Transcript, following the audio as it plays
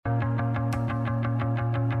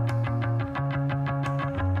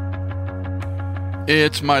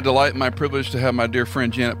It's my delight and my privilege to have my dear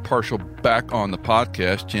friend Janet Parshall back on the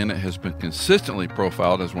podcast. Janet has been consistently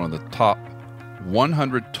profiled as one of the top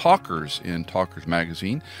 100 talkers in Talkers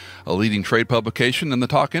Magazine, a leading trade publication in the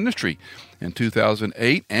talk industry. In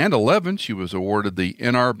 2008 and 11, she was awarded the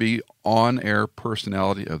NRB On-Air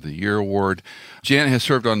Personality of the Year Award. Janet has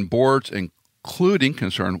served on boards including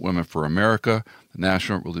Concerned Women for America, the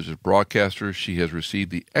National Religious Broadcasters. She has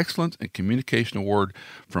received the Excellence in Communication Award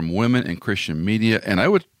from Women in Christian Media, and I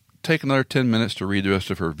would take another 10 minutes to read the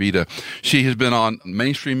rest of her vita. She has been on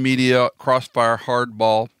mainstream media, Crossfire,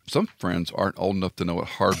 Hardball. Some friends aren't old enough to know what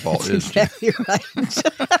Hardball is. Exactly right.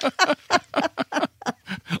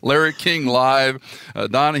 Larry King Live,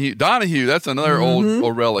 Donahue, that's another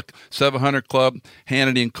old relic. 700 Club,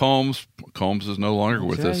 Hannity and Combs. Combs is no longer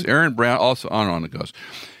with us. Aaron Brown, also on it goes.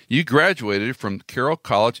 You graduated from Carroll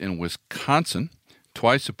College in Wisconsin,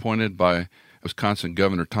 twice appointed by Wisconsin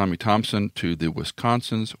Governor Tommy Thompson to the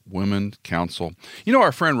Wisconsin's Women's Council. You know,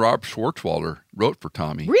 our friend Rob Schwartzwalder wrote for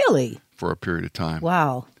Tommy. Really? For a period of time.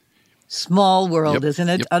 Wow. Small world, isn't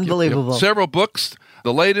it? Unbelievable. Several books.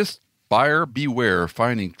 The latest, Buyer Beware,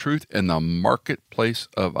 Finding Truth in the Marketplace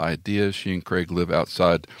of Ideas. She and Craig live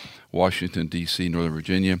outside Washington, D.C., Northern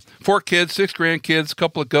Virginia. 4 kids, 6 grandkids, a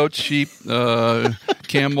couple of goats, sheep,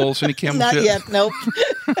 camels. Any camels Not yet, nope.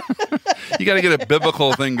 You got to get a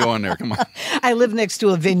biblical thing going there. Come on. I live next to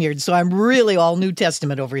a vineyard, so I'm really all New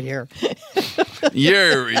Testament over here.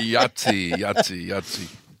 Yahtzee.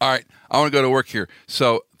 All right, I want to go to work here.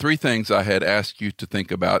 So 3 things I had asked you to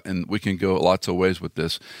think about, and we can go lots of ways with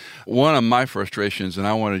this. One of my frustrations, and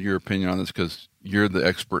I wanted your opinion on this because you're the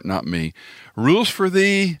expert, not me. Rules for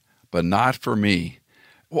thee, but not for me.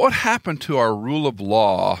 What happened to our rule of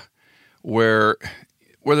law where,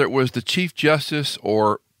 whether it was the Chief Justice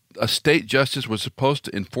or a state justice was supposed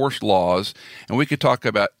to enforce laws, and we could talk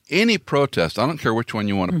about any protest. I don't care which one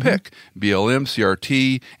you want to pick. BLM,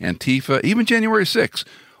 CRT, Antifa, even January 6th.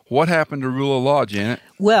 What happened to rule of law, Janet?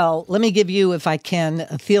 Well, let me give you, if I can,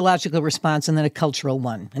 a theological response and then a cultural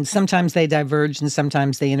one. And sometimes they diverge and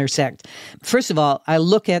sometimes they intersect. First of all, I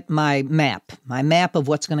look at my map of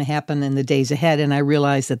what's going to happen in the days ahead, and I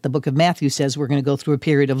realize that the book of Matthew says we're going to go through a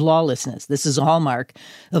period of lawlessness. This is a hallmark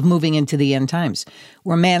of moving into the end times,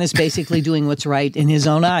 where man is basically doing what's right in his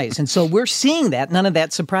own eyes. And so we're seeing that. None of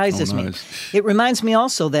that surprises me. It reminds me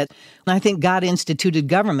also that I think God instituted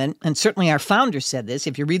government, and certainly our founders said this.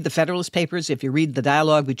 If you read the Federalist Papers, if you read the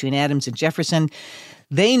dialogue between Adams and Jefferson,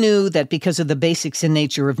 they knew that because of the basic sin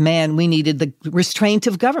nature of man, we needed the restraint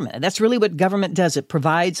of government. And that's really what government does. It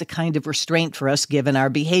provides a kind of restraint for us given our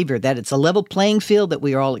behavior, that it's a level playing field, that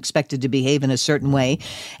we are all expected to behave in a certain way,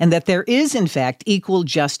 and that there is, in fact, equal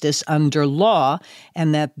justice under law,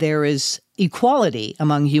 and that there is equality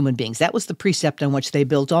among human beings. That was the precept on which they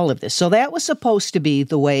built all of this. So that was supposed to be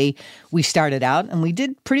the way we started out, and we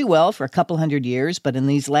did pretty well for a couple hundred years, but in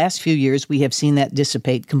these last few years, we have seen that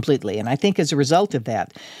dissipate completely. And I think as a result of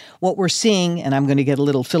that, what we're seeing, and I'm going to get a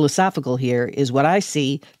little philosophical here, is what I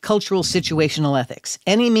see, cultural situational ethics.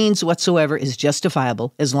 Any means whatsoever is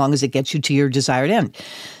justifiable as long as it gets you to your desired end.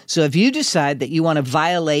 So if you decide that you want to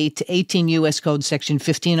violate 18 U.S. Code Section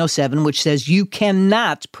 1507, which says you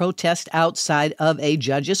cannot protest outside of a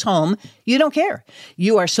judge's home, you don't care.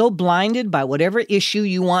 You are so blinded by whatever issue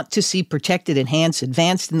you want to see protected, enhanced,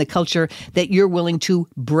 advanced in the culture that you're willing to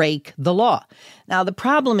break the law. Now, the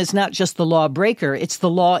problem is not just the lawbreaker, it's the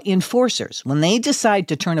law enforcers. When they decide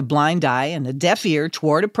to turn a blind eye and a deaf ear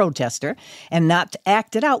toward a protester and not to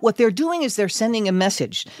act it out, what they're doing is they're sending a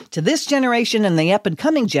message to this generation and the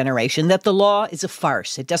up-and-coming generation that the law is a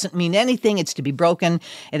farce. It doesn't mean anything. It's to be broken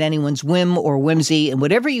at anyone's whim or whimsy, and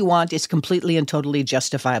whatever you want is completely and totally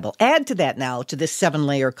justifiable. Add to that now, to this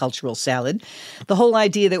 7-layer cultural salad, the whole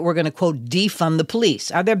idea that we're going to, quote, defund the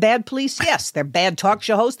police. Are there bad police? Yes. There are bad talk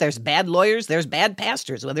show hosts. There's bad lawyers. There's bad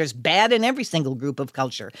pastors. Well, there's bad in every single group of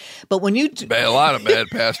culture. But when you... A lot of bad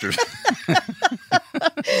pastors.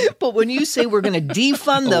 But when you say we're going to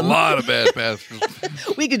defund them... A lot of bad pastors.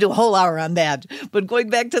 We could do a whole hour on that. But going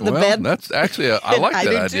back to the bad... That's actually... I like that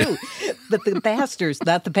idea. I do too. But the pastors,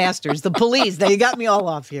 not the pastors, the police, now you got me all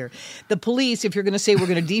off here. The police, if you're going to say we're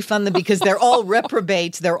going to defund them because they're all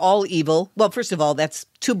reprobates, they're all evil, well, first of all, that's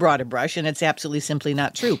too broad a brush, and it's absolutely simply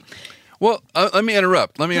not true. Well, let me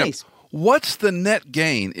interrupt. Please. What's the net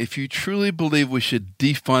gain if you truly believe we should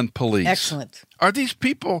defund police? Excellent. Are these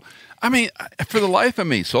people, I mean, for the life of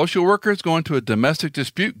me, social workers going to a domestic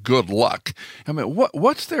dispute, good luck. I mean,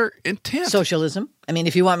 what's their intent? Socialism. I mean,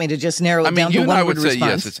 if you want me to just narrow it down to you and one I would word say,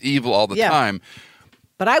 response. yes, it's evil all the time.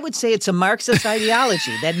 But I would say it's a Marxist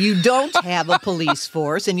ideology that you don't have a police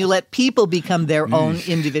force and you let people become their own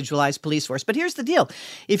individualized police force. But here's the deal.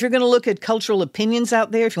 If you're going to look at cultural opinions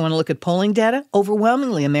out there, if you want to look at polling data,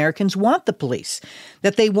 overwhelmingly Americans want the police,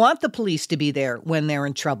 that they want the police to be there when they're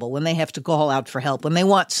in trouble, when they have to call out for help, when they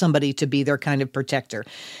want somebody to be their kind of protector.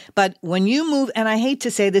 But when you move, and I hate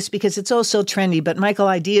to say this because it's oh so trendy, but Michael,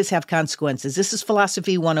 ideas have consequences. This is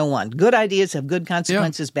philosophy 101. Good ideas have good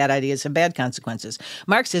consequences, bad ideas have bad consequences.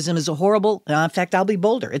 Marxism is a horrible, in fact, I'll be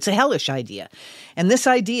bolder, it's a hellish idea. And this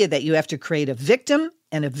idea that you have to create a victim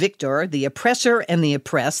and a victor, the oppressor and the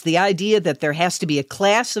oppressed, the idea that there has to be a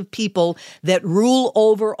class of people that rule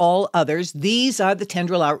over all others, these are the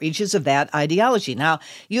tendril outreaches of that ideology. Now,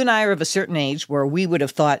 you and I are of a certain age where we would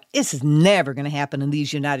have thought, this is never going to happen in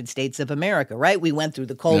these United States of America, right? We went through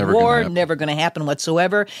the Cold War, never going to happen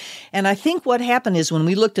whatsoever. And I think what happened is when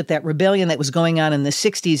we looked at that rebellion that was going on in the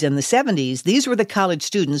 60s and the 70s, these were the college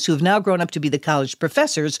students who have now grown up to be the college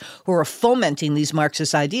professors who are fomenting these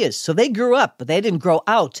Marxist ideas. So they grew up, but they didn't grow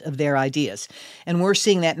out of their ideas. And we're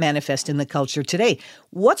seeing that manifest in the culture today.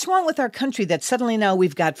 What's wrong with our country that suddenly now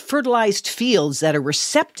we've got fertilized fields that are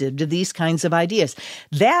receptive to these kinds of ideas?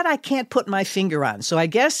 That I can't put my finger on. So I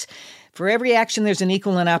guess for every action, there's an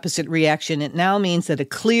equal and opposite reaction. It now means that a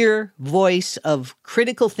clear voice of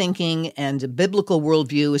critical thinking and a biblical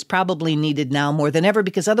worldview is probably needed now more than ever,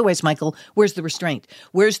 because otherwise, Michael, where's the restraint?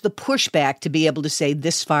 Where's the pushback to be able to say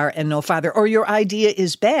this far and no farther? Or your idea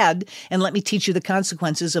is bad, and let me teach you the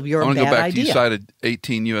consequences of your bad idea. I want to go back to you cited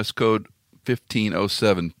 18 U.S. Code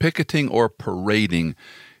 1507, picketing or parading,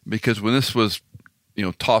 because when this was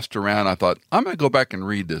tossed around, I thought, I'm going to go back and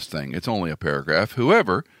read this thing. It's only a paragraph.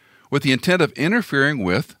 Whoever, with the intent of interfering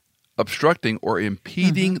with, obstructing, or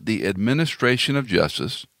impeding the administration of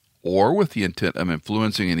justice, or with the intent of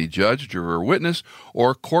influencing any judge, juror, witness,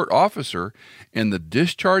 or court officer in the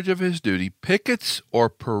discharge of his duty, pickets or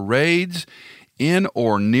parades in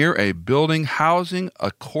or near a building housing a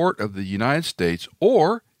court of the United States,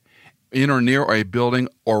 or in or near a building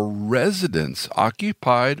or residence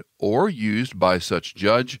occupied or used by such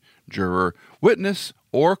judge, juror, witness,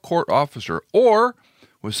 or court officer, or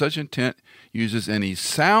with such intent uses any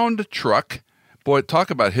sound truck, boy,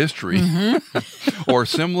 talk about history, or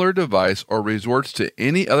similar device, or resorts to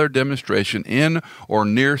any other demonstration in or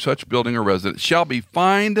near such building or residence, shall be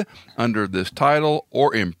fined under this title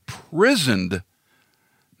or imprisoned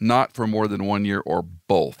not for more than 1 year or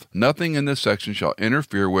both. Nothing in this section shall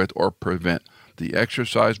interfere with or prevent the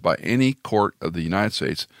exercise by any court of the United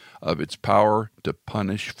States of its power to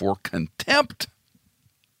punish for contempt.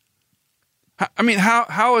 I mean,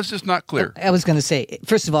 how is this not clear? I was going to say,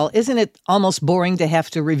 first of all, isn't it almost boring to have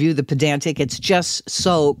to review the pedantic? It's just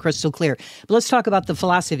so crystal clear. But let's talk about the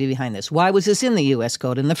philosophy behind this. Why was this in the U.S.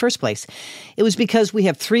 Code in the first place? It was because we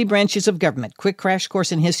have three branches of government. Quick crash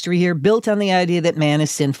course in history here, built on the idea that man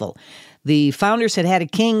is sinful. The founders had a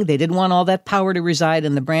king. They didn't want all that power to reside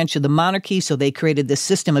in the branch of the monarchy, so they created this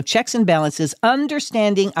system of checks and balances,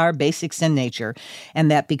 understanding our basic sin nature,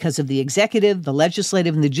 and that because of the executive, the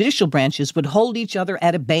legislative, and the judicial branches would hold each other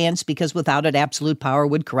at abeyance, because without it, absolute power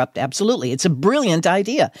would corrupt absolutely. It's a brilliant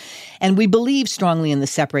idea. And we believe strongly in the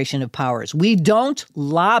separation of powers. We don't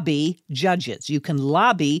lobby judges. You can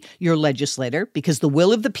lobby your legislator because the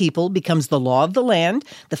will of the people becomes the law of the land.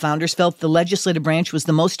 The founders felt the legislative branch was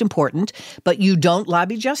the most important. But you don't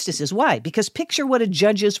lobby justices. Why? Because picture what a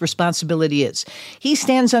judge's responsibility is. He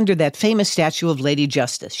stands under that famous statue of Lady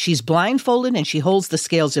Justice. She's blindfolded and she holds the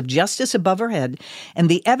scales of justice above her head, and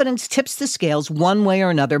the evidence tips the scales one way or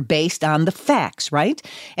another based on the facts, right?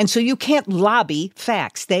 And so you can't lobby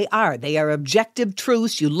facts. They are objective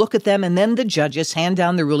truths. You look at them, and then the judges hand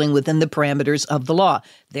down the ruling within the parameters of the law.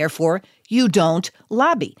 Therefore, you don't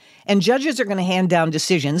lobby. And judges are going to hand down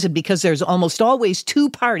decisions, and because there's almost always two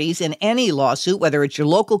parties in any lawsuit, whether it's your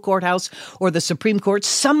local courthouse or the Supreme Court,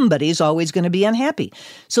 somebody's always going to be unhappy.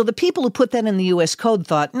 So the people who put that in the U.S. Code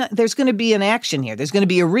thought, no, there's going to be an action here. There's going to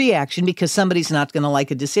be a reaction because somebody's not going to like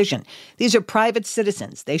a decision. These are private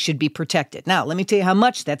citizens. They should be protected. Now, let me tell you how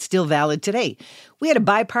much that's still valid today. We had a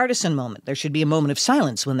bipartisan moment. There should be a moment of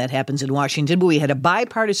silence when that happens in Washington, but we had a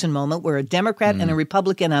bipartisan moment where a Democrat and a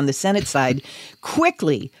Republican on the Senate side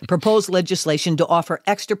quickly proposed legislation to offer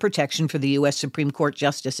extra protection for the U.S. Supreme Court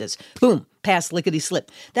justices. Boom. passed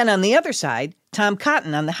lickety-slip. Then on the other side, Tom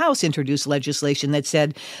Cotton on the House introduced legislation that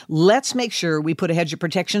said, let's make sure we put a hedge of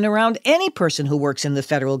protection around any person who works in the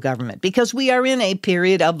federal government because we are in a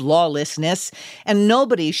period of lawlessness and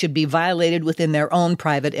nobody should be violated within their own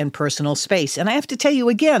private and personal space. And I have to tell you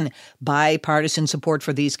again, bipartisan support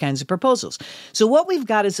for these kinds of proposals. So what we've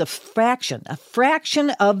got is a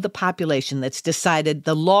fraction of the population that's decided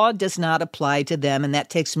the law does not apply to them. And that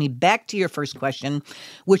takes me back to your first question,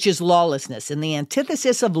 which is lawlessness. And the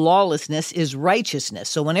antithesis of lawlessness is righteousness.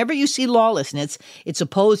 So whenever you see lawlessness, it's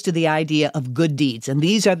opposed to the idea of good deeds. And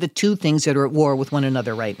these are the two things that are at war with one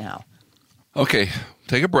another right now. Okay,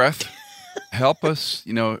 take a breath. Help us.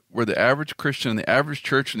 We're the average Christian in the average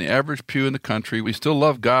church in the average pew in the country. We still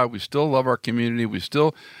love God. We still love our community. We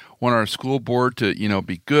still want our school board to,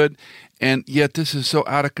 be good. And yet this is so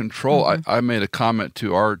out of control. Mm-hmm. I made a comment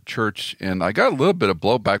to our church, and I got a little bit of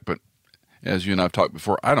blowback, but as you and I have talked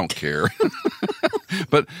before, I don't care.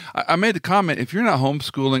 But I made the comment, if you're not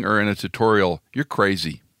homeschooling or in a tutorial, you're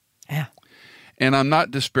crazy. Yeah. And I'm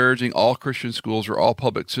not disparaging all Christian schools or all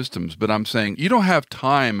public systems, but I'm saying you don't have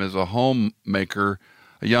time as a homemaker,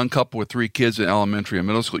 a young couple with 3 kids in elementary and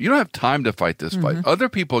middle school. You don't have time to fight this fight. Other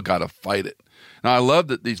people got to fight it. Now, I love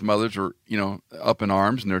that these mothers are, up in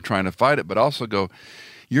arms and they're trying to fight it, but also go,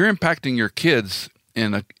 you're impacting your kids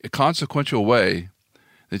in a consequential way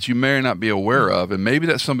that you may or not be aware of, and maybe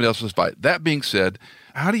that's somebody else's fight. That being said,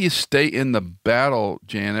 how do you stay in the battle,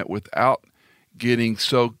 Janet, without getting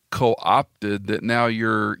so co-opted that now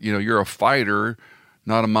you're a fighter,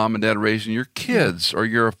 not a mom and dad raising your kids,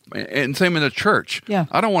 or and same in the church. Yeah.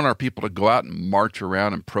 I don't want our people to go out and march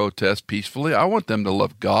around and protest peacefully. I want them to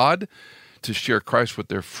love God, to share Christ with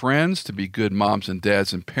their friends, to be good moms and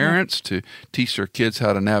dads and parents, to teach their kids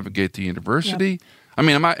how to navigate the university. Yep. I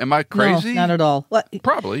mean, am I crazy? No, not at all. Well,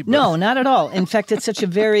 probably. But. No, not at all. In fact, it's such a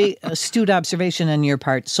very astute observation on your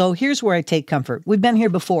part. So here's where I take comfort. We've been here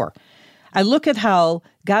before. I look at how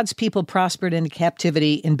God's people prospered into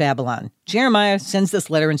captivity in Babylon. Jeremiah sends this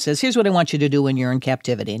letter and says, here's what I want you to do when you're in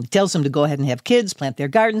captivity. And he tells them to go ahead and have kids, plant their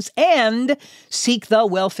gardens, and seek the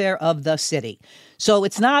welfare of the city. So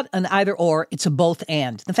it's not an either or, it's a both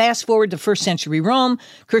and. Then fast forward to first century Rome,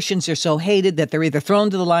 Christians are so hated that they're either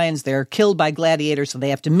thrown to the lions, they're killed by gladiators, so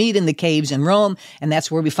they have to meet in the caves in Rome, and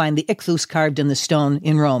that's where we find the ichthus carved in the stone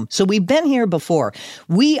in Rome. So we've been here before.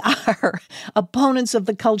 We are opponents of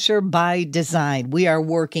the culture by design. We are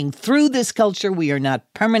working through this culture. We are not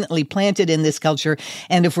permanently planted in this culture.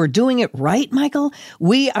 And if we're doing it right, Michael,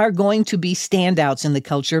 we are going to be standouts in the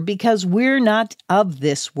culture because we're not of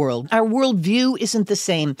this world. Our worldview isn't the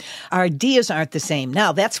same. Our ideas aren't the same.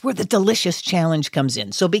 Now, that's where the delicious challenge comes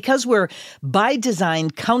in. So because we're by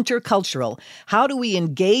design countercultural, how do we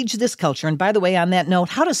engage this culture? And by the way, on that note,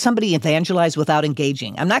 how does somebody evangelize without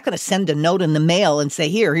engaging? I'm not going to send a note in the mail and say,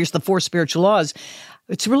 here's the 4 spiritual laws.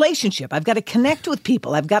 It's a relationship. I've got to connect with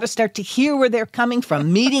people. I've got to start to hear where they're coming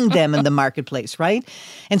from, meeting them in the marketplace, right?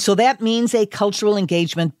 And so that means a cultural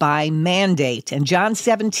engagement by mandate. And John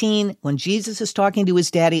 17, when Jesus is talking to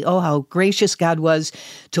his daddy, oh, how gracious God was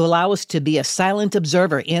to allow us to be a silent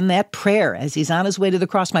observer in that prayer as he's on his way to the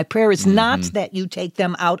cross. My prayer is not that you take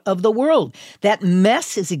them out of the world. That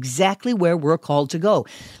mess is exactly where we're called to go.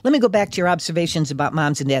 Let me go back to your observations about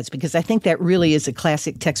moms and dads, because I think that really is a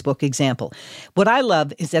classic textbook example. What I love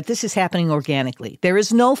is that this is happening organically. There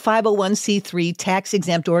is no 501c3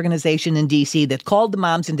 tax-exempt organization in D.C. that called the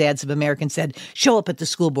moms and dads of America and said, show up at the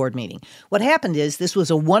school board meeting. What happened is this was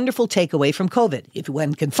a wonderful takeaway from COVID, if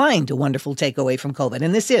one can find a wonderful takeaway from COVID.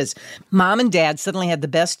 And this is, mom and dad suddenly had the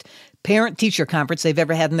best parent-teacher conference they've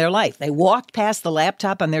ever had in their life. They walked past the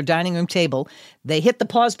laptop on their dining room table. They hit the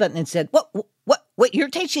pause button and said, What, you're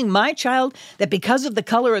teaching my child that because of the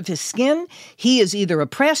color of his skin, he is either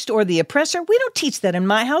oppressed or the oppressor? We don't teach that in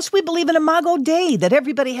my house. We believe in Imago Dei, that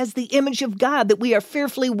everybody has the image of God, that we are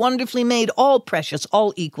fearfully, wonderfully made, all precious,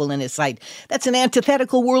 all equal in his sight. That's an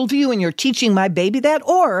antithetical worldview, and you're teaching my baby that,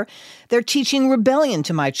 or they're teaching rebellion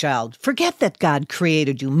to my child. Forget that God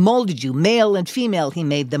created you, molded you, male and female. He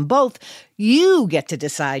made them both. You get to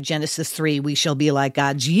decide, Genesis 3, we shall be like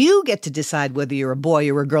gods. You get to decide whether you're a boy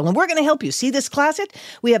or a girl, and we're going to help you. See this closet?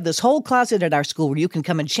 We have this whole closet at our school where you can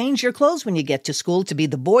come and change your clothes when you get to school to be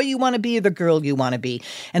the boy you want to be or the girl you want to be.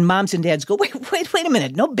 And moms and dads go, wait a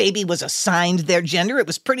minute. No baby was assigned their gender. It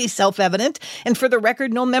was pretty self-evident. And for the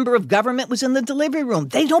record, no member of government was in the delivery room.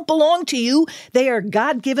 They don't belong to you. They are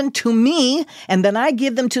God-given to me, and then I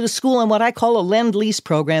give them to the school in what I call a lend-lease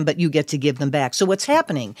program, but you get to give them back. So what's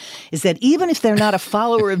happening is that even if they're not a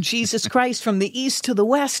follower of Jesus Christ from the east to the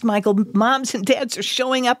west, Michael, moms and dads are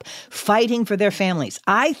showing up fighting for their families.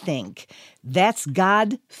 I think That's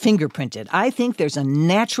God fingerprinted. I think there's a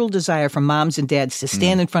natural desire for moms and dads to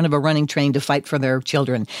stand in front of a running train to fight for their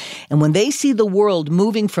children. And when they see the world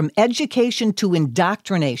moving from education to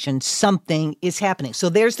indoctrination, something is happening. So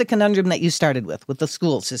there's the conundrum that you started with the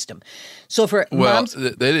school system. So for moms...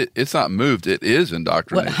 it's not moved. It is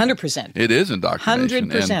indoctrination. 100%. It is indoctrination.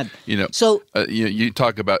 100%. And, so you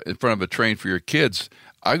talk about in front of a train for your kids.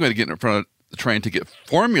 I'm going to get in front of the train to get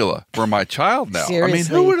formula for my child now. Seriously. I mean,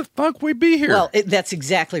 who would have thought we'd be here? Well, that's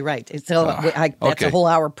exactly right. That's a whole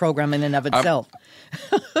hour program in and of itself.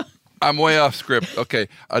 I'm way off script. Okay,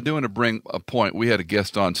 I do want to bring a point. We had a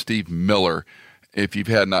guest on, Steve Miller. If you've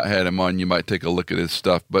not had him on, you might take a look at his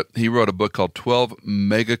stuff. But he wrote a book called 12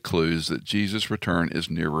 Mega Clues that Jesus' return is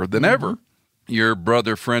nearer than ever. Your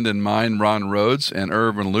brother, friend, and mine, Ron Rhodes, and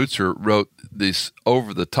Irvin Lutzer wrote these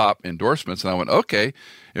over-the-top endorsements. And I went, okay,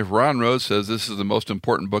 if Ron Rhodes says this is the most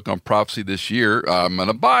important book on prophecy this year, I'm going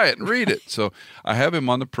to buy it and read it. So I have him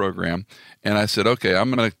on the program, and I said, okay,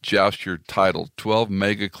 I'm going to joust your title, 12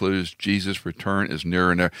 Mega Clues, Jesus' Return is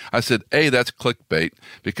Nearer and Nearer. I said, that's clickbait,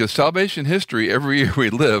 because salvation history, every year we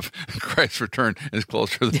live, Christ's return is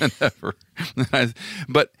closer than ever.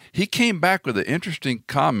 But he came back with an interesting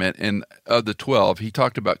comment, and of the 12, he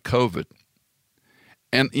talked about COVID.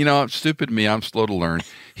 And, stupid me, I'm slow to learn.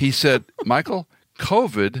 He said, Michael,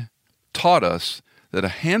 COVID taught us that a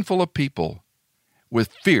handful of people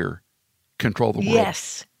with fear control the world.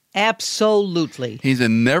 Yes, absolutely. He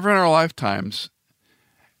said, never in our lifetimes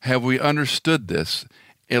have we understood this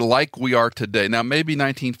like we are today. Now, maybe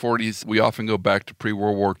 1940s, we often go back to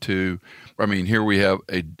pre-World War II. I mean, here we have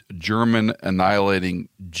a German annihilating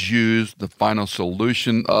Jews, the final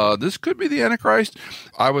solution. This could be the Antichrist.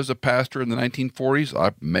 I was a pastor in the 1940s.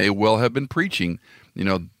 I may well have been preaching,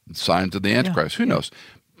 signs of the Antichrist. Who knows?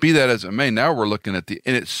 Be that as it may, now we're looking at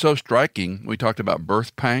and it's so striking. We talked about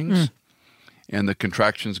birth pangs, and the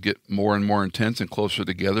contractions get more and more intense and closer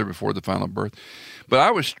together before the final birth. But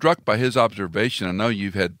I was struck by his observation. I know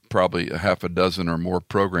you've had probably a half a dozen or more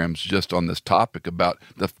programs just on this topic about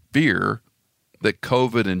the fear that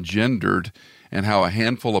COVID engendered and how a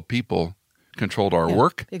handful of people controlled our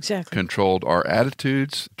work, controlled our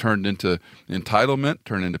attitudes, turned into entitlement,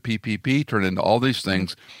 turned into PPP, turned into all these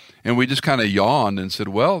things. And we just kind of yawned and said,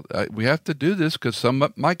 well, we have to do this because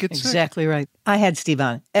some might get sick. Exactly right. I had Steve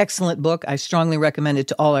on. Excellent book. I strongly recommend it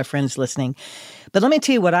to all our friends listening. But let me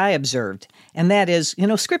tell you what I observed, and that is,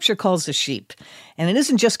 Scripture calls us sheep. And it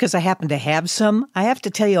isn't just because I happen to have some. I have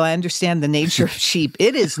to tell you, I understand the nature of sheep.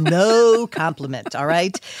 It is no compliment, all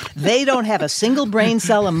right? They don't have a single brain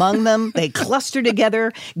cell among them. They cluster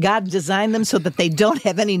together. God designed them so that they don't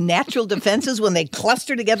have any natural defenses when they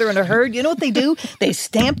cluster together in a herd. You know what they do? They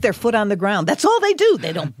stamp their foot on the ground. That's all they do.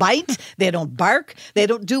 They don't bite. They don't bark. They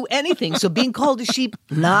don't do anything. So being called a sheep,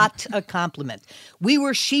 not a compliment. We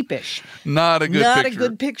were sheepish. Not a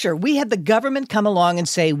good picture. We had the government come along and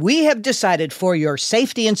say, we have decided for your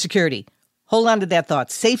safety and security. Hold on to that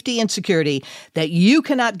thought. Safety and security, that you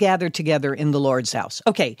cannot gather together in the Lord's house.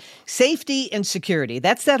 Okay, safety and security.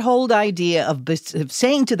 That's that whole idea of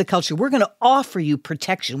saying to the culture, we're going to offer you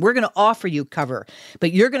protection. We're going to offer you cover,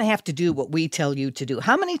 but you're going to have to do what we tell you to do.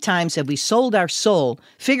 How many times have we sold our soul,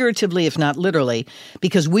 figuratively if not literally,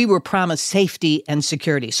 because we were promised safety and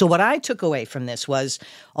security? So what I took away from this was,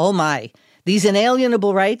 oh my, these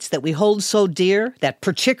inalienable rights that we hold so dear, that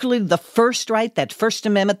particularly the first right, that First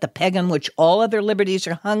Amendment, the peg on which all other liberties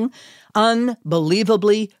are hung,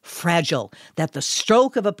 unbelievably fragile, that the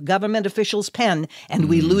stroke of a government official's pen and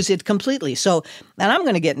we lose it completely. So, and I'm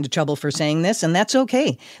going to get into trouble for saying this, and that's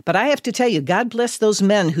okay. But I have to tell you, God bless those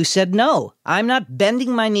men who said, no, I'm not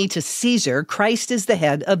bending my knee to Caesar. Christ is the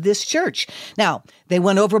head of this church. Now, they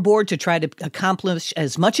went overboard to try to accomplish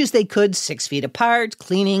as much as they could, 6 feet apart,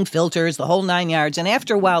 cleaning, filters, the whole 9 yards. And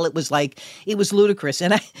after a while, it was ludicrous.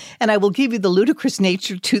 And I will give you the ludicrous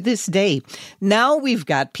nature to this day. Now we've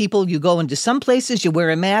got people, you go into some places, you wear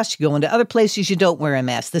a mask. You go into other places, you don't wear a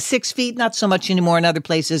mask. The 6 feet, not so much anymore. In other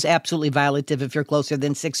places, absolutely violative if you're closer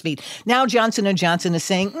than 6 feet. Now Johnson & Johnson is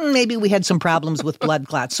saying, maybe we had some problems with blood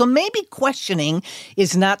clots. So maybe questioning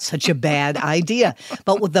is not such a bad idea.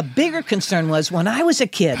 But what the bigger concern was, when I was a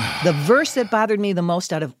kid, the verse that bothered me the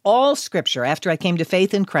most out of all Scripture after I came to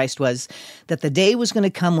faith in Christ was that the day was going to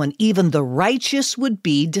come when even the righteous would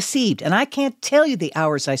be deceived. And I can't tell you the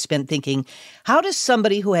hours I spent thinking, how does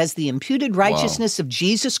somebody who has the imputed righteousness of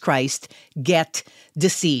Jesus Christ get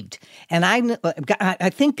deceived. And I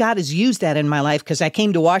think God has used that in my life because I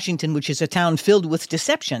came to Washington, which is a town filled with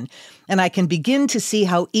deception. And I can begin to see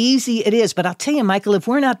how easy it is. But I'll tell you, Michael, if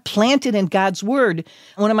we're not planted in God's word,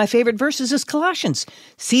 one of my favorite verses is Colossians.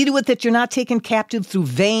 See to it that you're not taken captive through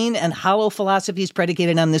vain and hollow philosophies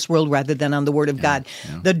predicated on this world rather than on the word of God.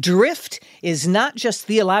 Yeah. The drift is not just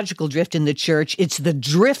theological drift in the church. It's the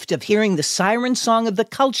drift of hearing the siren song of the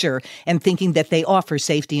culture and thinking that they offer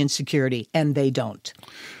safety and security, and they don't.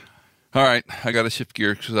 All right, I got to shift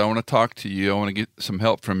gears because I want to talk to you. I want to get some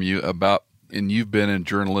help from you about, and you've been in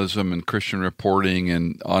journalism and Christian reporting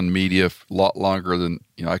and on media a lot longer than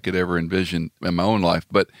I could ever envision in my own life.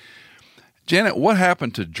 But Janet, what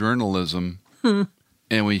happened to journalism?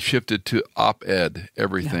 And we shifted to op-ed,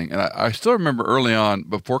 everything. Yeah. And I still remember early on,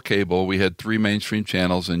 before cable, we had 3 mainstream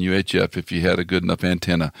channels and UHF if you had a good enough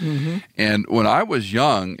antenna. Mm-hmm. And when I was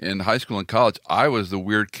young, in high school and college, I was the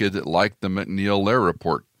weird kid that liked the MacNeil-Lehrer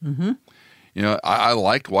Report. Mm-hmm. I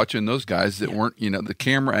liked watching those guys that weren't, the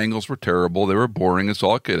camera angles were terrible. They were boring. It's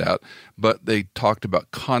all cut out. But they talked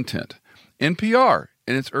about content. NPR,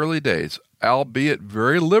 in its early days, albeit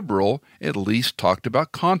very liberal, at least talked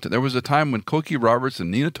about content. There was a time when Cokie Roberts and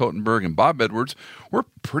Nina Totenberg and Bob Edwards were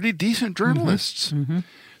pretty decent journalists. Mm-hmm.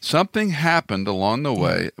 Something happened along the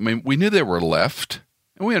way. I mean, we knew they were left,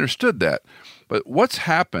 and we understood that. But what's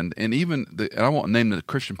happened, and even, and I won't name the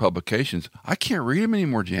Christian publications, I can't read them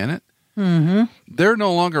anymore, Janet. Mm-hmm. They're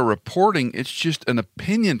no longer reporting. It's just an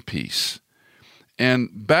opinion piece.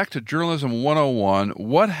 And back to Journalism 101,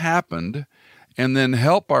 what happened? And then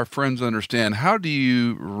help our friends understand, how do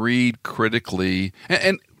you read critically?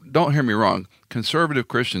 And don't hear me wrong, conservative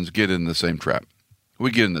Christians get in the same trap.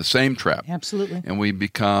 We get in the same trap. Absolutely. And we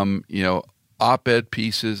become, op-ed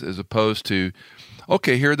pieces as opposed to,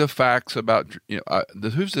 okay, here are the facts about,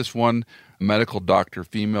 who's this one medical doctor,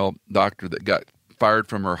 female doctor that got fired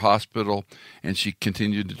from her hospital and she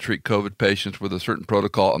continued to treat COVID patients with a certain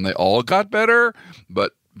protocol and they all got better,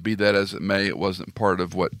 but be that as it may, it wasn't part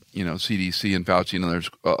of what, CDC and Fauci and others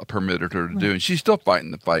permitted her to do. And she's still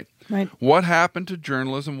fighting the fight. Right. What happened to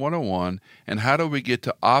Journalism 101 and how do we get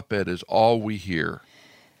to op-ed is all we hear?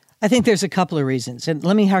 I think there's a couple of reasons. And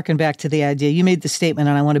let me harken back to the idea. You made the statement,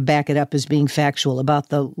 and I want to back it up as being factual, about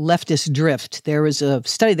the leftist drift. There was a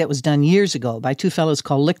study that was done years ago by 2 fellows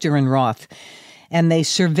called Lichter and Roth. And they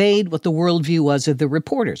surveyed what the worldview was of the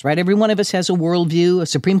reporters, right? Every one of us has a worldview. A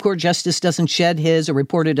Supreme Court justice doesn't shed his, a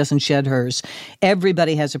reporter doesn't shed hers.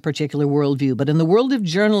 Everybody has a particular worldview. But in the world of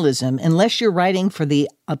journalism, unless you're writing for the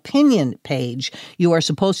opinion page, you are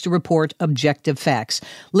supposed to report objective facts.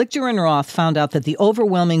 Lichter and Roth found out that the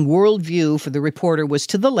overwhelming worldview for the reporter was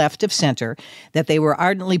to the left of center, that they were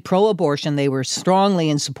ardently pro-abortion, they were strongly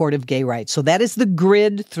in support of gay rights. So that is the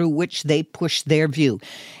grid through which they pushed their view.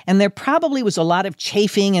 And there probably was a lot of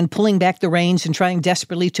chafing and pulling back the reins and trying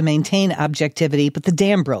desperately to maintain objectivity, but the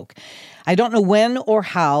dam broke. I don't know when or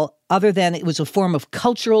how, other than it was a form of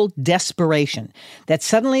cultural desperation, that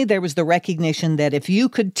suddenly there was the recognition that if you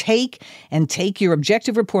could take your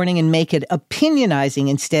objective reporting and make it opinionizing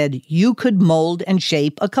instead, you could mold and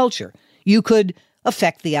shape a culture. You could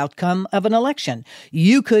affect the outcome of an election.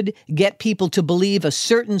 You could get people to believe a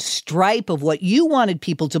certain stripe of what you wanted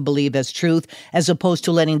people to believe as truth, as opposed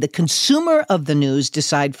to letting the consumer of the news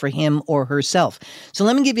decide for him or herself. So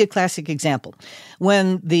let me give you a classic example.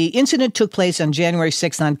 When the incident took place on January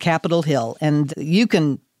 6th on Capitol Hill, and you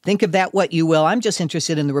can think of that what you will. I'm just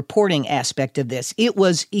interested in the reporting aspect of this. It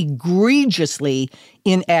was egregiously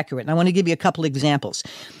inaccurate. And I want to give you a couple examples.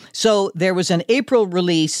 So there was an April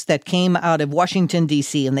release that came out of Washington,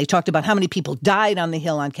 D.C., and they talked about how many people died on the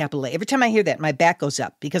Hill on Capitol Hill. Every time I hear that, my back goes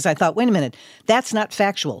up because I thought, wait a minute, that's not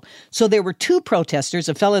factual. So there were 2 protesters,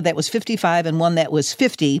 a fellow that was 55 and one that was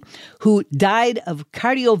 50, who died of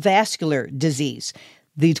cardiovascular disease.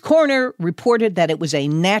 The coroner reported that it was a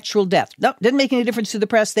natural death. No, didn't make any difference to the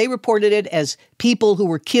press. They reported it as people who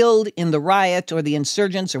were killed in the riot or the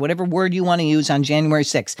insurgents or whatever word you want to use on January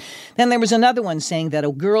 6th. Then there was another one saying that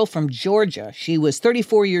a girl from Georgia, she was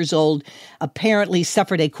 34 years old, apparently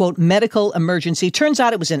suffered a, quote, medical emergency. Turns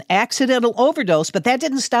out it was an accidental overdose, but that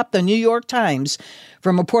didn't stop the New York Times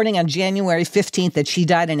from reporting on January 15th that she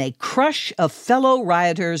died in a crush of fellow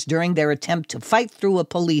rioters during their attempt to fight through a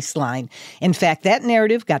police line. In fact, that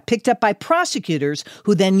narrative got picked up by prosecutors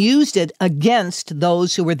who then used it against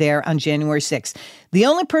those who were there on January 6th. The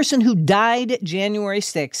only person who died January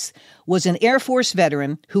 6th was an Air Force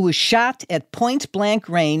veteran who was shot at point-blank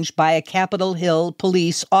range by a Capitol Hill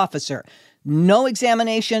police officer. no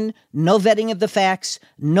examination, no vetting of the facts,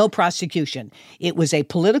 no prosecution. It was a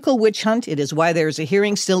political witch hunt. It is why there's a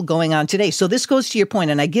hearing still going on today. So this goes to your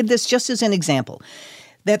point, and I give this just as an example,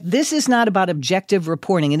 that this is not about objective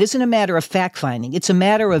reporting. It isn't a matter of fact-finding. It's a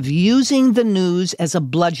matter of using the news as a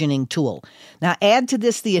bludgeoning tool. Now, add to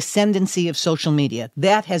this the ascendancy of social media.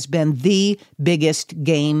 That has been the biggest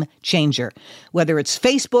game changer. Whether it's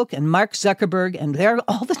Facebook and Mark Zuckerberg, and there are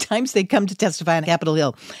all the times they come to testify on Capitol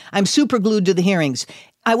Hill. I'm super glued to the hearings.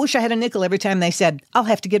 I wish I had a nickel every time they said, I'll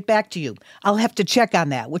have to get back to you. I'll have to check on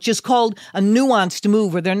that, which is called a nuanced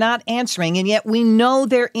move where they're not answering. And yet we know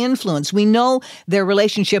their influence. We know their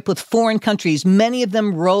relationship with foreign countries, many of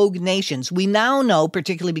them rogue nations. We now know,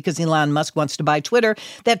 particularly because Elon Musk wants to buy Twitter,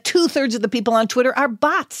 that 2/3 of the people on Twitter are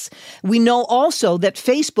bots. We know also that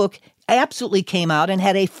Facebook absolutely came out and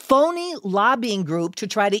had a phony lobbying group to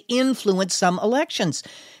try to influence some elections.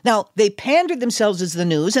 Now, they pandered themselves as the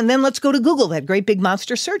news, and then let's go to Google, that great big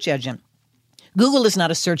monster search engine. Google is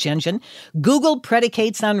not a search engine. Google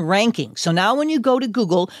predicates on ranking. So now when you go to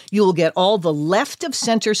Google, you will get all the left of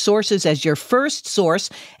center sources as your first source,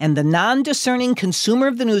 and the non-discerning consumer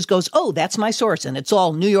of the news goes, oh, that's my source. And it's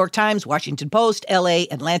all New York Times, Washington Post, LA,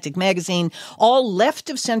 Atlantic Magazine, all left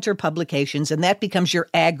of center publications, and that becomes your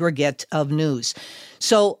aggregate of news.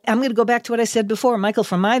 So I'm going to go back to what I said before. Michael,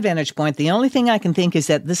 from my vantage point, the only thing I can think is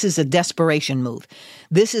that this is a desperation move.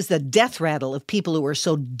 This is the death rattle of people who are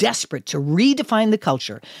so desperate to redefine the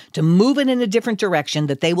culture, to move it in a different direction,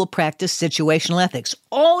 that they will practice situational ethics.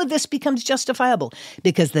 All of this becomes justifiable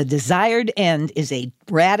because the desired end is a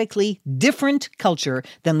radically different culture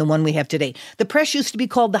than the one we have today. The press used to be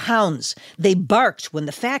called the hounds. They barked. When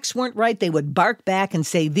the facts weren't right, they would bark back and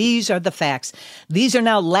say, these are the facts. These are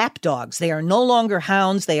now lapdogs. They are no longer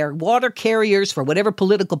hounds. They are water carriers for whatever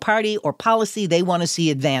political party or policy they want to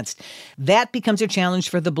see advanced. That becomes a challenge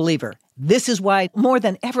for the believer. This is why, more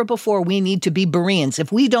than ever before, we need to be Bereans.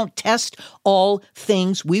 If we don't test all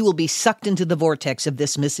things, we will be sucked into the vortex of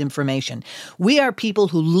this misinformation. We are people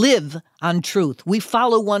who live on truth. We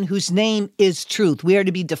follow one whose name is truth. We are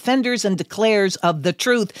to be defenders and declarers of the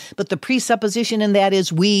truth, but the presupposition in that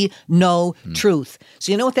is we know truth.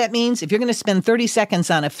 So you know what that means? If you're going to spend 30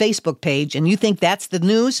 seconds on a Facebook page and you think that's the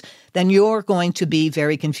news, then you're going to be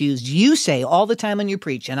very confused. You say all the time when you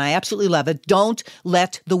preach, and I absolutely love it, don't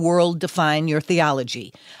let the world define your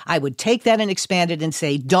theology. I would take that and expand it and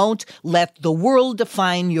say, don't let the world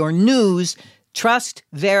define your news. Trust,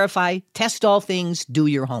 verify, test all things, do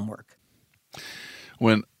your homework.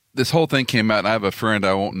 When this whole thing came out, and I have a friend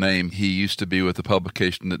I won't name, he used to be with a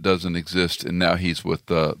publication that doesn't exist, and now he's with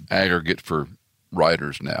the Aggregate for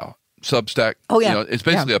Writers now. Substack. Oh, yeah. You know, it's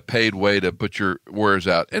basically a paid way to put your wares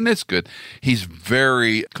out, and it's good. He's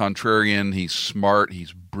very contrarian. He's smart.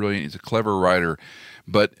 He's brilliant. He's a clever writer.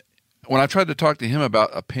 But when I tried to talk to him about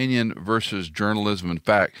opinion versus journalism and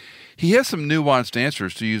fact, he has some nuanced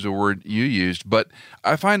answers, to use a word you used, but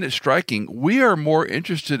I find it striking. We are more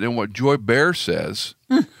interested in what Joy Behar says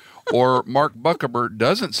or Mark Zuckerberg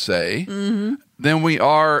doesn't say than we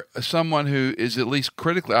are someone who is at least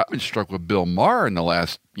critically. I've been struck with Bill Maher in the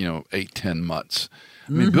last, 8-10 months.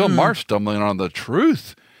 I mean, Bill Maher's stumbling on the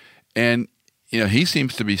truth. And, he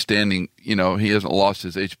seems to be standing, he hasn't lost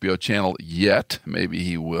his HBO channel yet. Maybe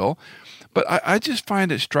he will. But I just find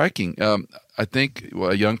it striking. I think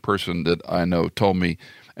a young person that I know told me,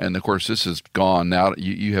 and of course this is gone now.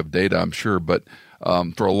 You have data, I'm sure, but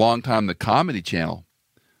for a long time the Comedy Channel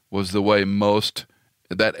was the way most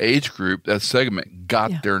that age group, that segment,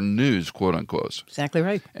 got their news, quote unquote. Exactly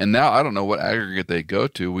right. And now I don't know what aggregate they go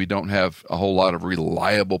to. We don't have a whole lot of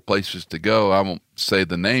reliable places to go. I won't say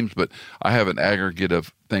the names, but I have an aggregate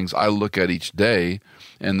of things I look at each day.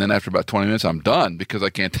 And then after about 20 minutes, I'm done because I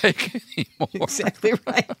can't take it anymore. Exactly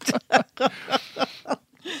right.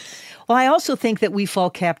 Well, I also think that we fall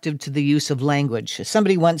captive to the use of language.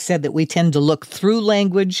 Somebody once said that we tend to look through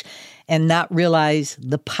language and not realize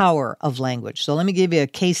the power of language. So let me give you a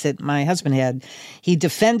case that my husband had. He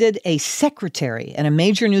defended a secretary at a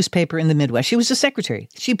major newspaper in the Midwest. She was a secretary.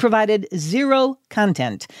 She provided zero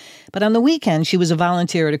content. But on the weekend, she was a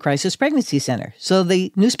volunteer at a crisis pregnancy center. So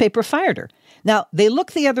the newspaper fired her. Now, they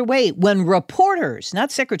looked the other way when reporters,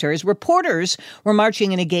 not secretaries, reporters were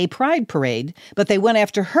marching in a gay pride parade, but they went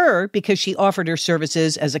after her because she offered her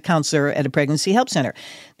services as a counselor at a pregnancy help center.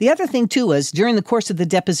 The other thing, too, was during the course of the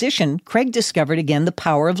deposition, Craig discovered, again, the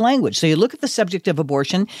power of language. So you look at the subject of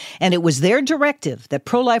abortion, and it was their directive that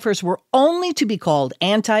pro-lifers were only to be called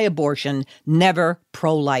anti-abortion, never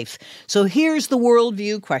pro-life. So here's the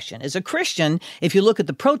worldview question. As a Christian, if you look at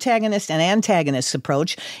the protagonist and antagonist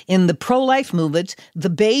approach, in the pro-life movement, the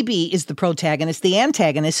baby is the protagonist. The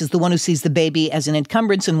antagonist is the one who sees the baby as an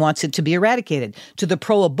encumbrance and wants it to be eradicated. To the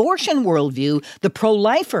pro-abortion worldview, the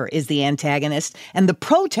pro-lifer is the antagonist, and the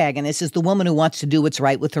protagonist is the woman who wants to do what's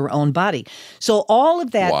right with her own body. So all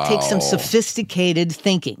of that takes some sophisticated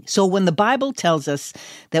thinking. So when the Bible tells us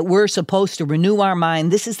that we're supposed to renew our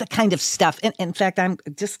mind, this is the kind of stuff. And in fact,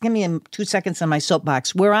 just give me 2 seconds on my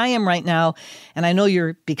soapbox. Where I am right now, and I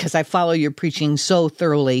know because I follow your preaching so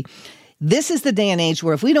thoroughly, this is the day and age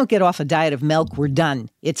where if we don't get off a diet of milk, we're done.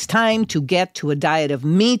 It's time to get to a diet of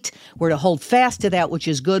meat. We're to hold fast to that which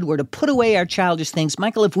is good. We're to put away our childish things.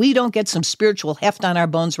 Michael, if we don't get some spiritual heft on our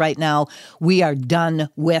bones right now, we are done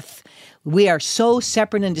with. We are so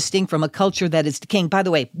separate and distinct from a culture that is decaying. By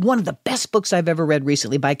the way, one of the best books I've ever read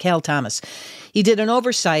recently by Cal Thomas. He did an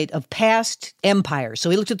oversight of past empires.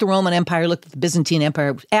 So he looked at the Roman Empire, looked at the Byzantine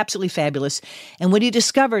Empire, absolutely fabulous. And what he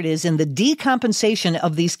discovered is in the decompensation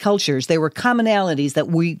of these cultures, there were commonalities that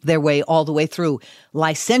weave their way all the way through.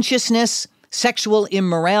 Licentiousness, sexual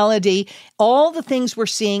immorality, all the things we're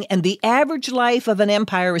seeing, and the average life of an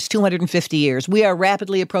empire is 250 years. We are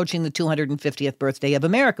rapidly approaching the 250th birthday of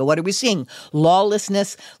America. What are we seeing?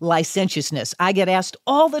 Lawlessness, licentiousness. I get asked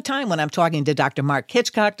all the time when I'm talking to Dr. Mark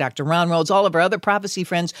Hitchcock, Dr. Ron Rhodes, all of our other prophecy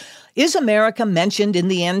friends, is America mentioned in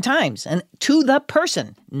the end times? And to the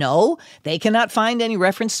person, no, they cannot find any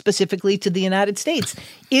reference specifically to the United States.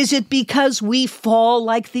 Is it because we fall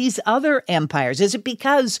like these other empires? Is it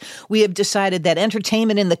because we have decided that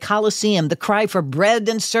entertainment in the Colosseum, the cry for bread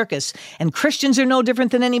and circus, and Christians are no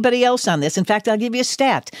different than anybody else on this? In fact, I'll give you a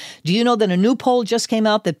stat. Do you know that a new poll just came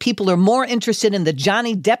out that people are more interested in the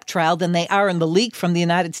Johnny Depp trial than they are in the leak from the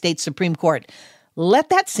United States Supreme Court? Let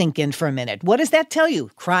that sink in for a minute. What does that tell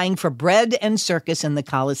you? Crying for bread and circus in the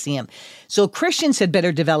Colosseum. So Christians had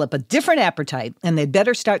better develop a different appetite, and they'd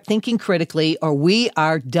better start thinking critically, or we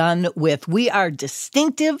are done with. We are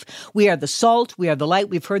distinctive. We are the salt. We are the light.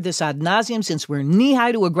 We've heard this ad nauseum since we're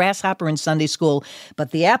knee-high to a grasshopper in Sunday school,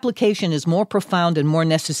 but the application is more profound and more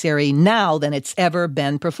necessary now than it's ever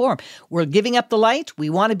been performed. We're giving up the light. We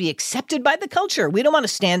want to be accepted by the culture. We don't want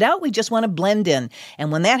to stand out. We just want to blend in.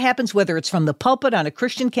 And when that happens, whether it's from the pulpit on a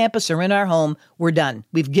Christian campus or in our home, we're done.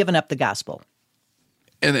 We've given up the gospel.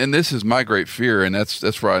 And this is my great fear, and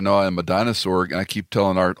that's where I know I am a dinosaur. And I keep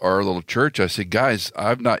telling our little church, I say, guys,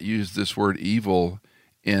 I've not used this word evil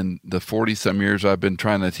in the 40-some years I've been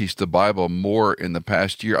trying to teach the Bible more in the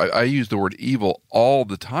past year. I use the word evil all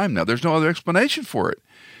the time now. There's no other explanation for it.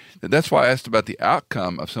 That's why I asked about the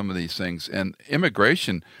outcome of some of these things. And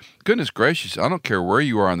immigration, goodness gracious, I don't care where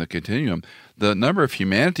you are on the continuum, the number of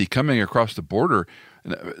humanity coming across the border,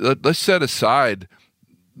 let's set aside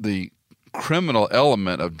the criminal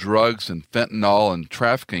element of drugs and fentanyl and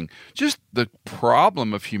trafficking, just the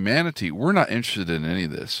problem of humanity. We're not interested in any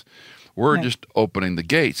of this. We're just opening the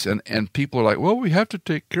gates. And people are like, well, we have to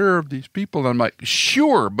take care of these people. And I'm like,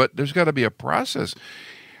 sure, but there's got to be a process.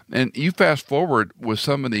 And you fast forward with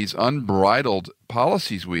some of these unbridled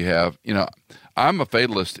policies we have, I'm a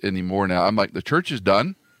fatalist anymore now. I'm like, the church is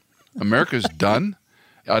done. America's done.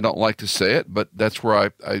 I don't like to say it, but that's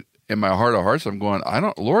where I in my heart of hearts, I'm going,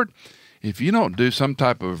 Lord, if you don't do some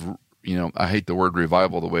type of, I hate the word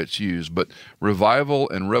revival the way it's used, but revival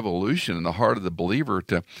and revolution in the heart of the believer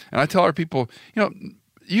and I tell our people,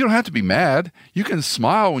 you don't have to be mad. You can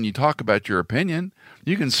smile when you talk about your opinion.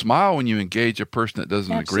 You can smile when you engage a person that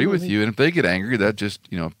doesn't agree with you. And if they get angry, that just,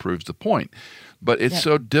 proves the point. But it's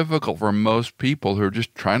so difficult for most people who are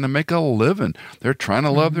just trying to make a living. They're trying to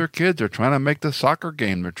love their kids. They're trying to make the soccer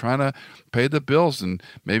game. They're trying to pay the bills and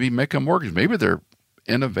maybe make a mortgage. Maybe they're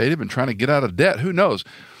innovative and trying to get out of debt. Who knows?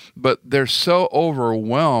 But they're so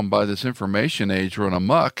overwhelmed by this information age run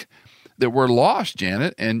amok that we're lost,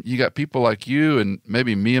 Janet. And you got people like you and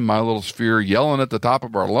maybe me and my little sphere yelling at the top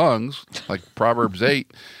of our lungs, like Proverbs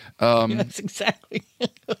 8. Yes, exactly.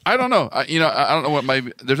 I don't know. I don't know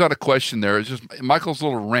what there's not a question there. It's just Michael's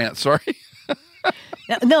little rant. Sorry.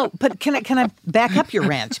 No, but can I back up your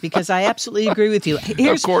rant? Because I absolutely agree with you.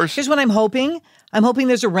 Of course. Here's what I'm hoping. I'm hoping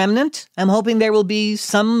there's a remnant. I'm hoping there will be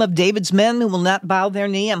some of David's men who will not bow their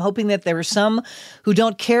knee. I'm hoping that there are some who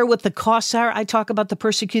don't care what the costs are. I talk about the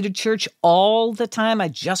persecuted church all the time. I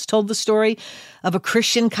just told the story of a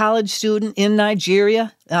Christian college student in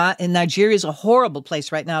Nigeria. And Nigeria is a horrible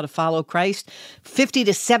place right now to follow Christ. 50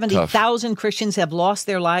 to 70,000 Christians have lost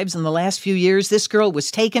their lives in the last few years. This girl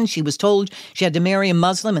was taken. She was told she had to marry a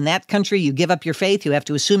Muslim. In that country, you give up your faith. You have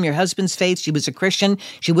to assume your husband's faith. She was a Christian.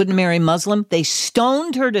 She wouldn't marry a Muslim. They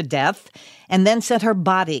stoned her to death and then set her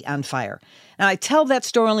body on fire. Now, I tell that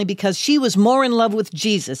story only because she was more in love with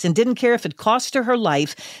Jesus and didn't care if it cost her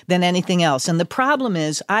life than anything else. And the problem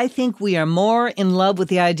is, I think we are more in love with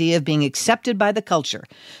the idea of being accepted by the culture.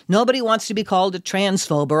 Nobody wants to be called a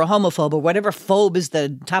transphobe or a homophobe or whatever phobe is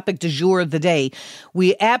the topic du jour of the day.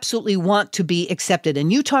 We absolutely want to be accepted.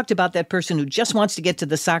 And you talked about that person who just wants to get to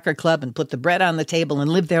the soccer club and put the bread on the table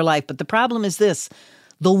and live their life. But the problem is this.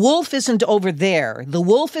 The wolf isn't over there. The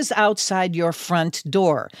wolf is outside your front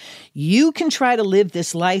door. You can try to live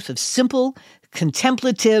this life of simple,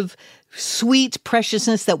 contemplative, sweet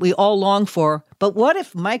preciousness that we all long for. But what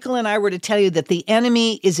if Michael and I were to tell you that the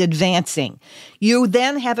enemy is advancing? You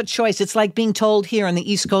then have a choice. It's like being told here on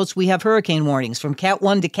the East Coast we have hurricane warnings from Cat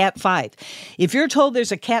 1 to Cat 5. If you're told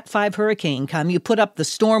there's a Cat 5 hurricane come, you put up the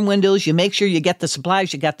storm windows, you make sure you get the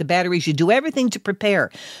supplies, you got the batteries, you do everything to prepare.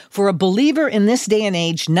 For a believer in this day and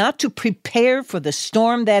age, not to prepare for the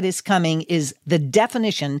storm that is coming is the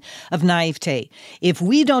definition of naivete. If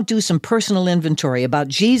we don't do some personal inventory about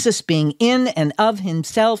Jesus being in and of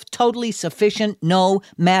himself, totally sufficient, no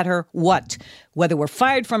matter what. Whether we're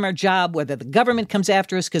fired from our job, whether the government comes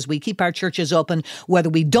after us because we keep our churches open, whether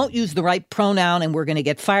we don't use the right pronoun and we're going to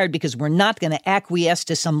get fired because we're not going to acquiesce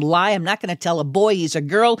to some lie. I'm not going to tell a boy he's a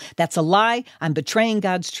girl. That's a lie. I'm betraying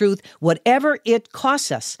God's truth. Whatever it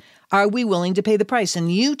costs us, are we willing to pay the price? And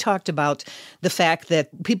you talked about the fact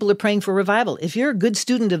that people are praying for revival. If you're a good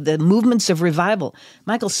student of the movements of revival,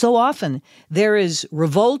 Michael, so often there is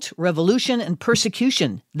revolt, revolution, and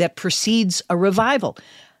persecution that precedes a revival.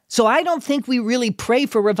 So I don't think we really pray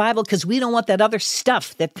for revival because we don't want that other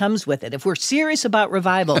stuff that comes with it. If we're serious about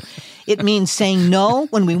revival, it means saying no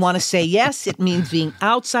when we want to say yes. It means being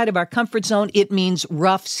outside of our comfort zone. It means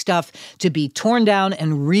rough stuff to be torn down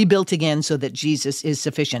and rebuilt again so that Jesus is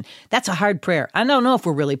sufficient. That's a hard prayer. I don't know if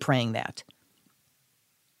we're really praying that.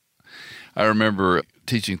 I remember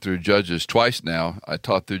teaching through Judges twice now. I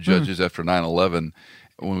taught through Judges after 9/11.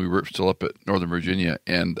 When we were still up at Northern Virginia.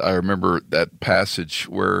 And I remember that passage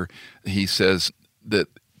where he says that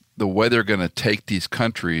the way they're going to take these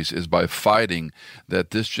countries is by fighting,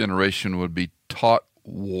 that this generation would be taught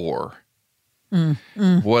war.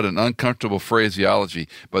 What an uncomfortable phraseology.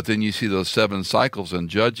 But then you see those 7 cycles in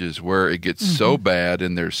Judges where it gets so bad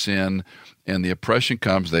in their sin and the oppression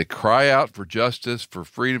comes. They cry out for justice, for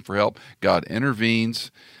freedom, for help. God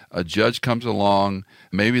intervenes. A judge comes along.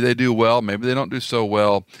 Maybe they do well. Maybe they don't do so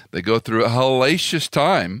well. They go through a hellacious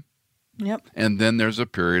time. Yep. And then there's a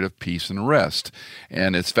period of peace and rest.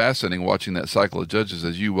 And it's fascinating watching that cycle of Judges.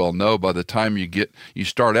 As you well know, by the time you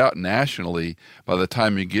start out nationally, by the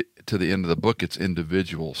time you get to the end of the book, it's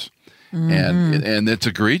individuals. And it's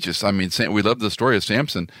egregious. I mean, we love the story of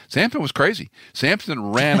Samson. Samson was crazy.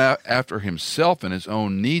 Samson ran out after himself and his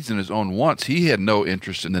own needs and his own wants. He had no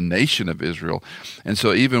interest in the nation of Israel. And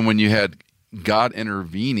so even when you had God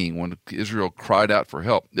intervening, when Israel cried out for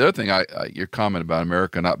help. The other thing, your comment about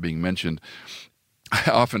America not being mentioned,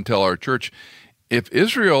 I often tell our church, if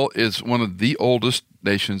Israel is one of the oldest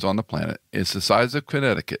nations on the planet, it's the size of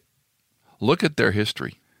Connecticut, look at their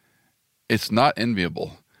history. It's not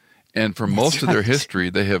enviable. And for most of their history,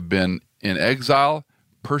 they have been in exile,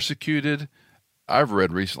 persecuted. I've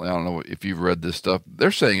read recently, I don't know if you've read this stuff, they're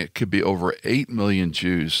saying it could be over 8 million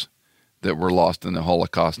Jews that were lost in the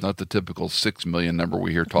Holocaust, not the typical 6 million number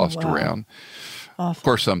we hear tossed around. Awful. Of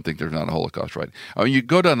course, some think there's not a Holocaust, right? I mean, you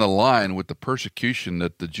go down the line with the persecution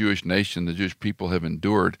that the Jewish nation, the Jewish people have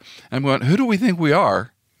endured. I'm going, who do we think we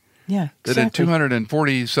are? Yeah, exactly. That in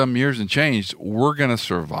 240 some years and change, we're going to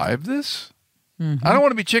survive this? I don't want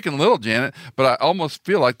to be Chicken Little, Janet, but I almost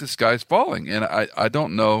feel like the sky's falling. And I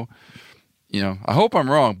don't know, I hope I'm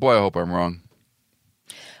wrong. Boy, I hope I'm wrong.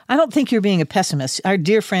 I don't think you're being a pessimist. Our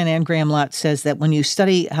dear friend Anne Graham Lotz says that when you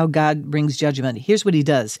study how God brings judgment, here's what he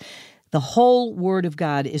does. The whole Word of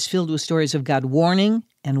God is filled with stories of God warning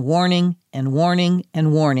and warning and warning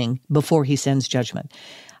and warning before he sends judgment.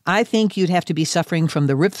 I think you'd have to be suffering from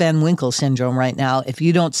the Rip Van Winkle syndrome right now if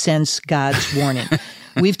you don't sense God's warning.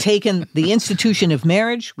 We've taken the institution of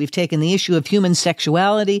marriage. We've taken the issue of human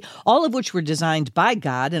sexuality, all of which were designed by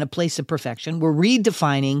God in a place of perfection. We're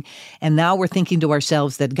redefining, and now we're thinking to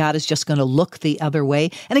ourselves that God is just going to look the other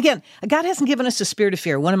way. And again, God hasn't given us a spirit of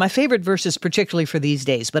fear. One of my favorite verses, particularly for these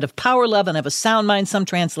days, but of power, love, and of a sound mind. Some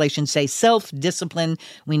translations say self-discipline.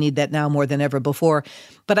 We need that now more than ever before.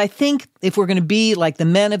 But I think if we're going to be like the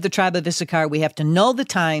men of the tribe of Issachar, we have to know the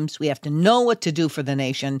times. We have to know what to do for the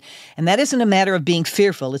nation. And that isn't a matter of being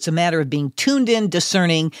fearful. It's a matter of being tuned in,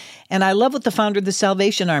 discerning. And I love what the founder of the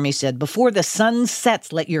Salvation Army said, before the sun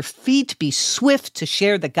sets, let your feet be swift to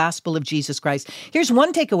share the gospel of Jesus Christ. Here's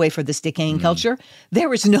one takeaway for this decaying culture.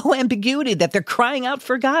 There is no ambiguity that they're crying out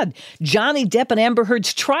for God. Johnny Depp and Amber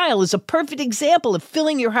Heard's trial is a perfect example of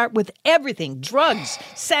filling your heart with everything, drugs,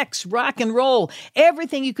 sex, rock and roll,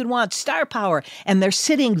 everything you could want, star power. And they're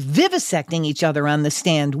sitting vivisecting each other on the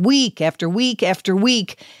stand week after week after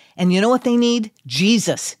week. And you know what they need?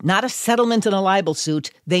 Jesus, not a settlement in a libel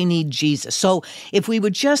suit. They need Jesus. So if we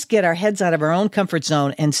would just get our heads out of our own comfort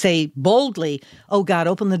zone and say boldly, oh God,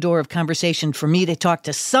 open the door of conversation for me to talk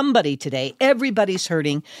to somebody today. Everybody's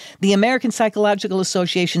hurting. The American Psychological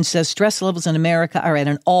Association says stress levels in America are at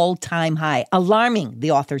an all-time high. Alarming,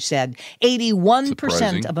 the author said.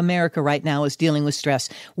 81% of America right now is dealing with stress.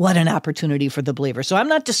 What an opportunity for the believer. So I'm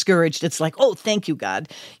not discouraged. It's like, oh, thank you, God.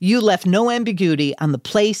 You left no ambiguity on the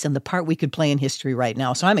place and the part we could play in history right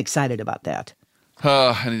now. So I'm excited about that.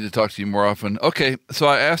 I need to talk to you more often. Okay, so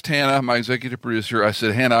I asked Hannah, my executive producer, I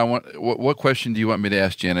said, Hannah, what question do you want me to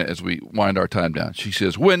ask Janet as we wind our time down? She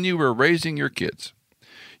says, when you were raising your kids,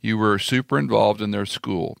 you were super involved in their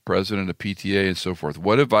school, president of PTA and so forth.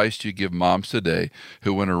 What advice do you give moms today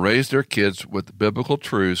who want to raise their kids with biblical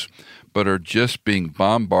truths but are just being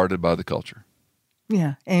bombarded by the culture?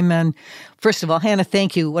 Yeah, amen. First of all, Hannah,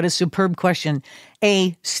 thank you. What a superb question.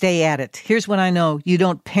 A, stay at it. Here's what I know. You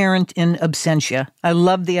don't parent in absentia. I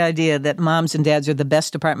love the idea that moms and dads are the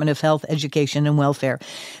best Department of Health, Education, and Welfare.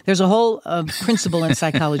 There's a whole principle in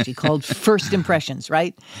psychology called first impressions,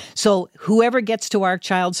 right? So whoever gets to our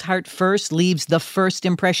child's heart first leaves the first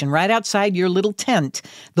impression. Right outside your little tent,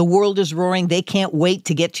 the world is roaring. They can't wait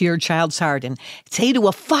to get to your child's heart. And say to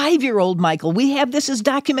a 5-year-old, Michael, we have this as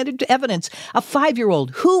documented evidence, a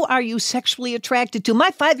 5-year-old, who are you sexually attracted to?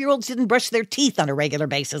 My 5-year-olds didn't brush their teeth on a regular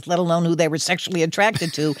basis, let alone who they were sexually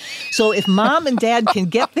attracted to. So if mom and dad can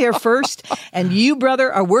get there first, and you,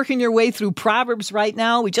 brother, are working your way through Proverbs right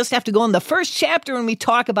now, we just have to go in the first chapter and we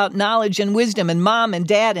talk about knowledge and wisdom and mom and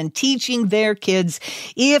dad and teaching their kids.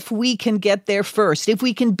 If we can get there first, if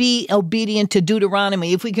we can be obedient to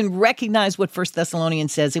Deuteronomy, if we can recognize what 1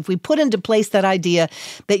 Thessalonians says, if we put into place that idea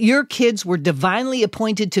that your kids were divinely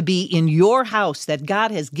appointed to be in your house, that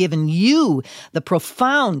God has given you the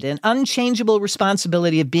profound and unchangeable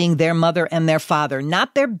responsibility of being their mother and their father,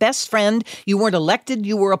 not their best friend. You weren't elected,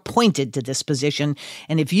 you were appointed to this position.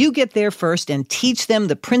 And if you get there first and teach them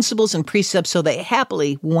the principles and precepts so they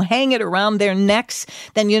happily hang it around their necks,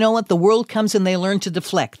 then you know what? The world comes and they learn to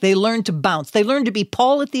deflect. They learn to bounce. They learn to be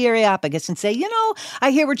Paul at the Areopagus and say, you know, I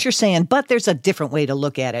hear what you're saying, but there's a different way to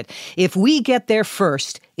look at it. If we get there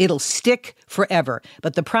first, it'll stick forever.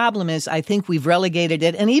 But the problem is, I think we've relegated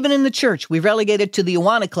it, and even in the church, we've relegated it to the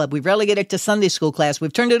Awana Club, we've relegated it to Sunday school class,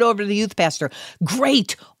 we've turned it over to the youth pastor.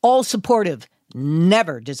 Great, all supportive.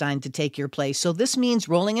 Never designed to take your place. So this means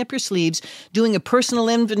rolling up your sleeves, doing a personal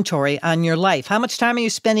inventory on your life. How much time are you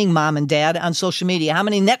spending, mom and dad, on social media? How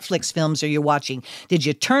many Netflix films are you watching? Did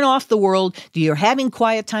you turn off the world? Do you having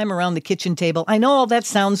quiet time around the kitchen table? I know all that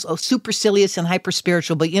sounds supercilious and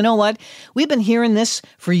hyper-spiritual, but you know what? We've been hearing this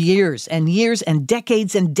for years and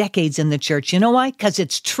decades in the church. You know why? Because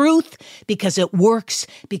it's truth, because it works,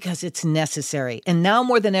 because it's necessary. And now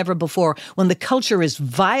more than ever before, when the culture is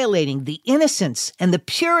violating the innocence and the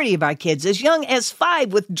purity of our kids as young as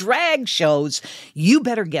 5 with drag shows, you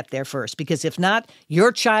better get there first, because if not,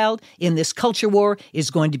 your child in this culture war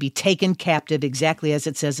is going to be taken captive, exactly as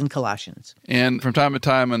it says in Colossians. And from time to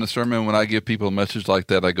time in a sermon, when I give people a message like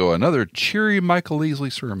that, I go, another cheery Michael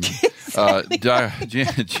Easley sermon.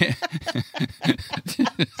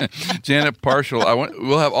 Janet Parshall,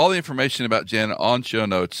 we'll have all the information about Janet on show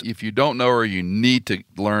notes. If you don't know her, you need to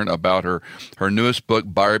learn about her newest book,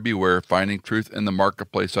 Buyer Beware, Finding Truth in the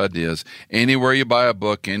Marketplace Ideas. Anywhere you buy a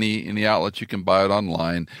book, any outlet, you can buy it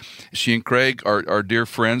online. She and Craig are dear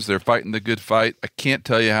friends. They're fighting the good fight. I can't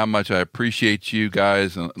tell you how much I appreciate you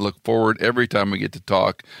guys and look forward every time we get to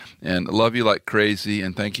talk, and love you like crazy,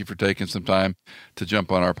 and thank you for taking some time to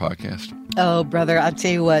jump on our podcast. Oh, brother, I'll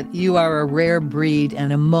tell you what, you are a rare breed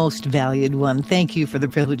and a most valued one. Thank you for the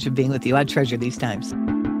privilege of being with you. I treasure these times.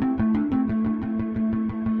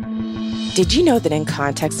 Did you know that In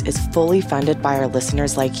Context is fully funded by our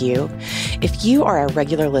listeners like you? If you are a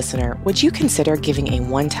regular listener, would you consider giving a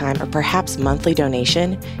one-time or perhaps monthly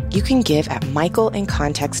donation? You can give at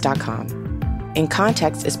michaelincontext.com. In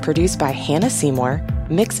Context is produced by Hannah Seymour,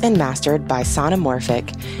 mixed and mastered by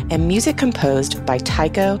Sonomorphic, and music composed by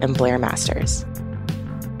Tycho and Blair Masters.